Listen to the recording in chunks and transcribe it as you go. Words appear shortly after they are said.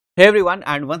Hey everyone,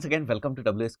 and once again, welcome to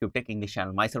WsCubeTech English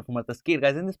channel. Myself, Umar Taskir.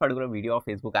 Guys, in this particular video of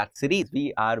Facebook ad series,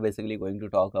 we are basically going to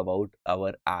talk about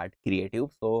our ad creative.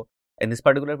 So, in this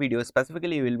particular video,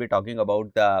 specifically, we will be talking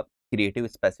about the creative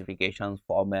specifications,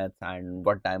 formats, and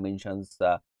what dimensions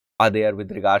are there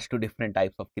with regards to different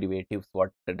types of creatives,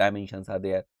 what the dimensions are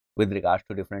there with regards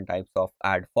to different types of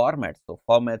ad formats. So,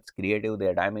 formats, creative,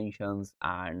 their dimensions,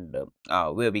 and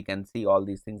where we can see all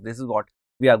these things. This is what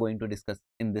we are going to discuss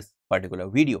in this particular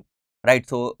video, right?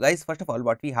 So guys, first of all,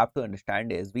 what we have to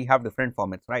understand is we have different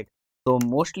formats, right? So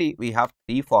mostly we have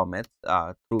three formats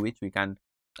through which we can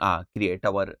create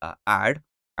our ad,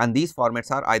 and these formats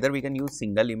are either we can use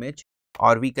single image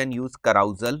or we can use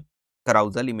carousel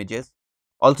images.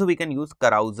 Also we can use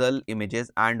carousel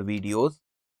images and videos,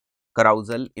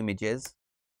 carousel images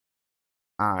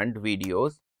and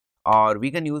videos, or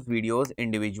we can use videos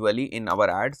individually in our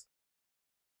ads.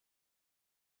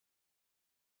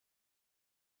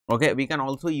 Okay, we can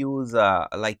also use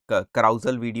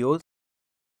carousel videos.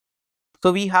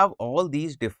 So we have all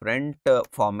these different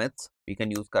formats. We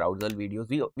can use carousel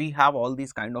videos. We have all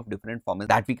these kind of different formats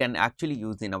that we can actually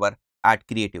use in our ad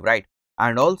creative, right?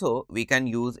 And also we can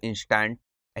use instant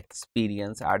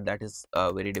experience ad, that is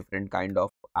a very different kind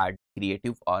of ad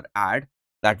creative or ad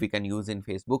that we can use in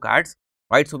Facebook ads,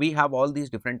 right? So we have all these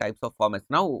different types of formats.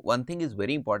 Now one thing is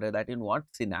very important, that in what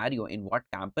scenario, in what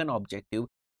campaign objective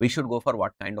we should go for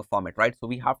what kind of format, right? So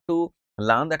we have to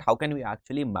learn that how can we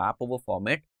actually map our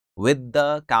format with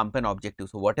the campaign objective.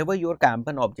 So whatever your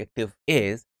campaign objective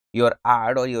is, your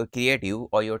ad or your creative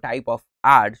or your type of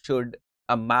ad should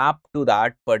map to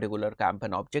that particular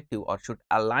campaign objective, or should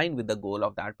align with the goal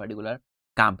of that particular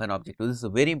campaign objective. This is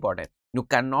very important. You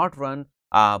cannot run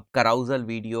a carousel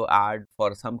video ad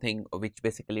for something which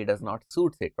basically does not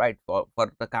suits it, right? For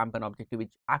the campaign objective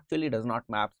which actually does not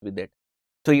maps with it.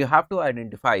 So you have to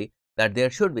identify that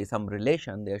there should be some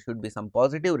relation, there should be some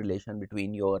positive relation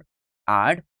between your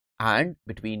ad and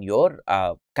between your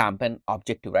campaign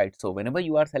objective, right? So whenever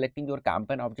you are selecting your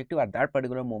campaign objective at that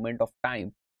particular moment of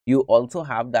time, you also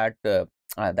have that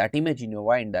that image in your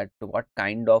mind, that what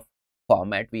kind of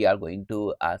format we are going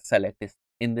to select is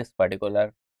in this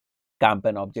particular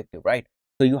campaign objective, right?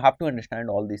 So you have to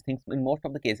understand all these things. In most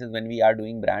of the cases when we are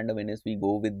doing brand awareness, we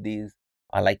go with these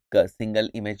single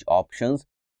image options,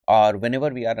 or whenever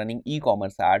we are running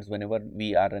e-commerce ads,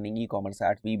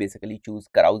 we basically choose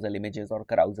carousel images or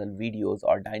carousel videos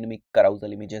or dynamic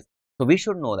carousel images. So we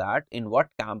should know that in what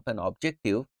campaign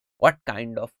objective, what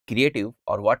kind of creative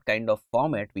or what kind of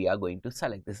format we are going to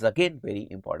select. This is again very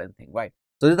important thing, right?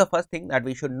 So this is the first thing that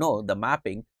we should know, the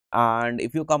mapping. And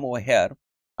if you come over here,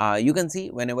 you can see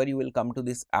whenever you will come to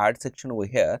this ad section over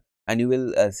here, and you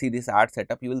will see this ad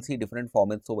setup, you will see different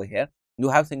formats over here. You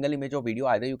have single image or video.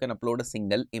 Either you can upload a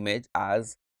single image,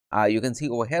 as you can see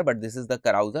over here, but this is the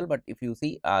carousel. But if you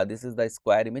see, this is the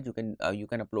square image. You can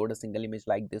upload a single image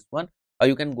like this one, or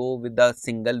you can go with the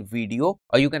single video,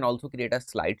 or you can also create a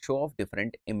slideshow of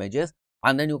different images,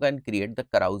 and then you can create the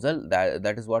carousel.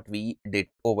 That is what we did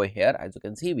over here. As you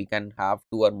can see, we can have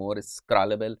two or more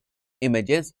scrollable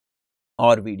images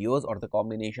or videos, or the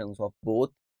combinations of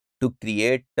both, to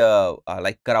create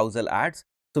carousel ads.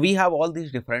 So we have all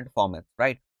these different formats,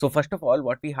 right? So first of all,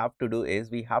 what we have to do is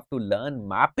we have to learn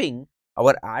mapping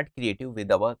our ad creative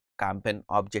with our campaign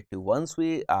objective. Once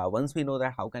we know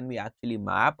that how can we actually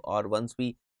map, or once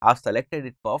we have selected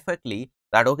it perfectly,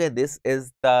 that okay, this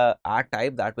is the ad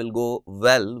type that will go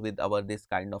well with our this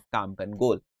kind of campaign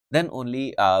goal, then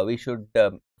only we should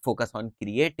focus on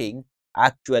creating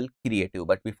actual creative.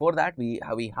 But before that, we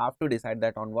have to decide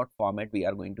that on what format we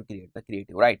are going to create the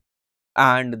creative, right?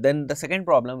 And then the second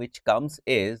problem which comes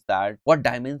is that what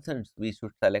dimensions we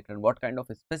should select and what kind of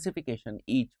a specification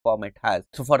each format has.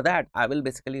 So for that, I will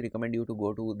basically recommend you to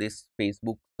go to this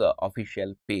Facebook's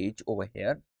official page over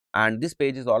here, and this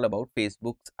page is all about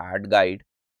Facebook's ad guide.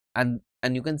 And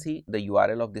you can see the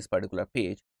URL of this particular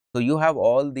page. So you have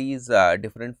all these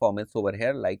different formats over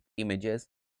here, like images,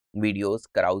 videos,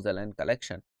 carousel, and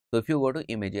collection. So if you go to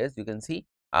images, you can see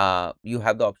you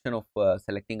have the option of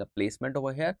selecting a placement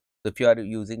over here. So if you are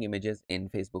using images in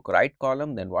Facebook right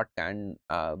column, then what can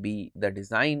be the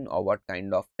design, or what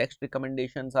kind of text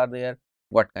recommendations are there,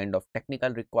 what kind of technical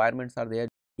requirements are there.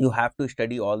 You have to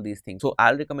study all these things. So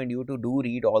I'll recommend you to do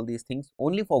read all these things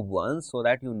only for once, so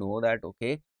that you know that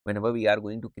okay, whenever we are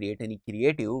going to create any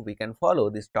creative, we can follow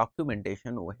this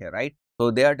documentation over here, right? So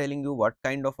they are telling you what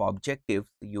kind of objectives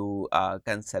you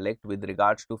can select with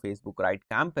regards to Facebook right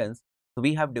campaigns. So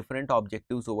we have different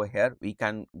objectives over here. We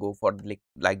can go for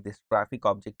like this traffic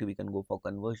objective, we can go for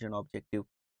conversion objective,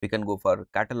 we can go for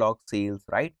catalog sales,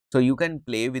 right? So you can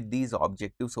play with these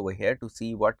objectives over here to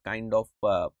see what kind of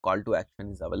call to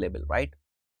action is available, right?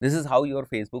 This is how your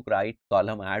Facebook right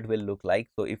column ad will look like.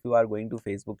 So if you are going to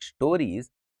Facebook stories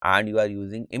and you are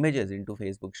using images into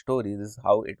Facebook stories, this is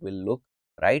how it will look,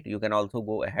 right? You can also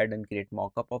go ahead and create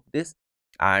mock-up of this.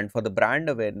 And for the brand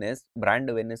awareness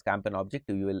campaign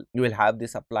objective, you will have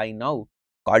this apply now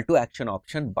call to action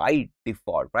option by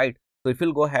default, right? So if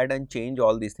you'll go ahead and change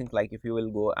all these things, like if you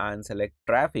will go and select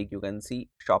traffic, you can see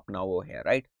shop now over here,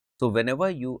 right? So whenever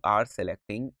you are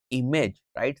selecting image,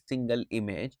 right, single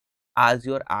image as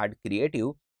your ad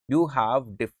creative, you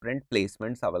have different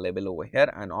placements available over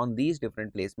here, and on these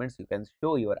different placements you can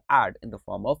show your ad in the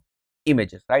form of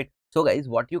images, right? So guys,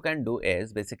 what you can do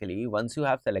is basically once you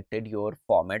have selected your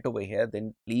format over here,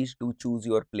 then please do choose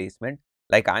your placement.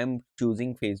 Like I'm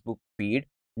choosing Facebook feed,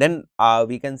 then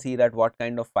we can see that what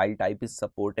kind of file type is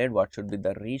supported, what should be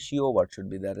the ratio, what should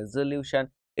be the resolution.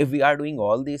 If we are doing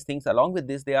all these things, along with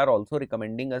this they are also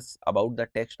recommending us about the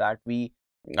text that we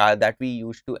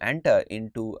used to enter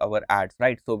into our ads,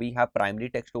 right? So we have primary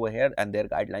text over here, and their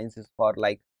guidelines is for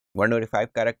like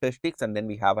 125 characteristics, and then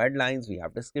we have headlines, we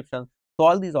have description. So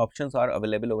all these options are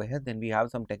available over here. Then we have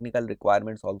some technical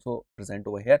requirements also present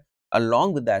over here,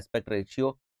 along with the aspect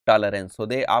ratio tolerance. So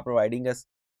they are providing us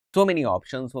so many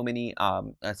options, so many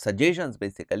suggestions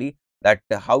basically, that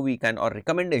how we can, or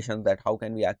recommendations that how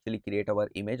can we actually create our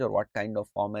image, or what kind of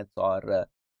formats or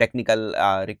technical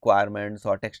requirements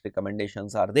or text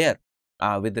recommendations are there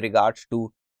with regards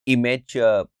to image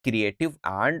creative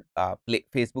and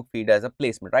Facebook feed as a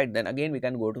placement, right? Then again we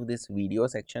can go to this video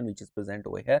section which is present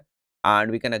over here,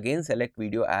 and we can again select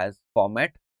video as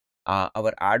format,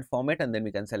 our ad format, and then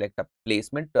we can select a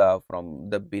placement from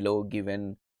the below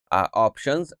given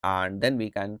options, and then we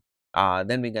can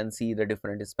see the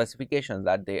different specifications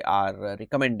that they are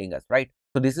recommending us, right?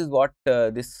 So this is what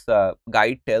this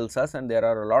guide tells us, and there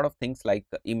are a lot of things like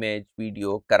image,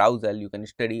 video, carousel. You can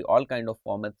study all kind of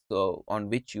formats on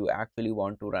which you actually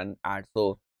want to run ads.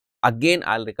 So again,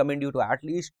 I'll recommend you to at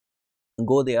least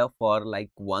go there for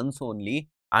like once only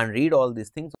and read all these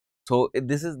things. So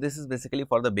this is basically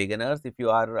for the beginners. If you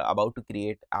are about to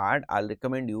create ad, I'll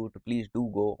recommend you to please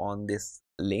do go on this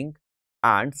link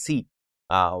and see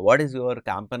what is your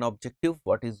campaign objective,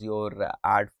 what is your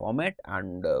ad format,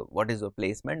 and what is your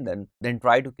placement. Then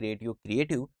try to create your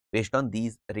creative based on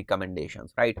these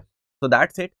recommendations, right? So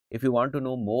that's it. If you want to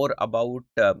know more about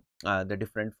the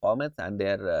different formats and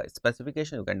their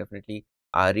specification, you can definitely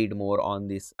read more on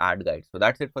this ad guide. So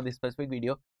that's it for this specific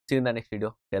video. See you in the next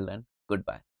video. Till then,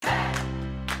 goodbye.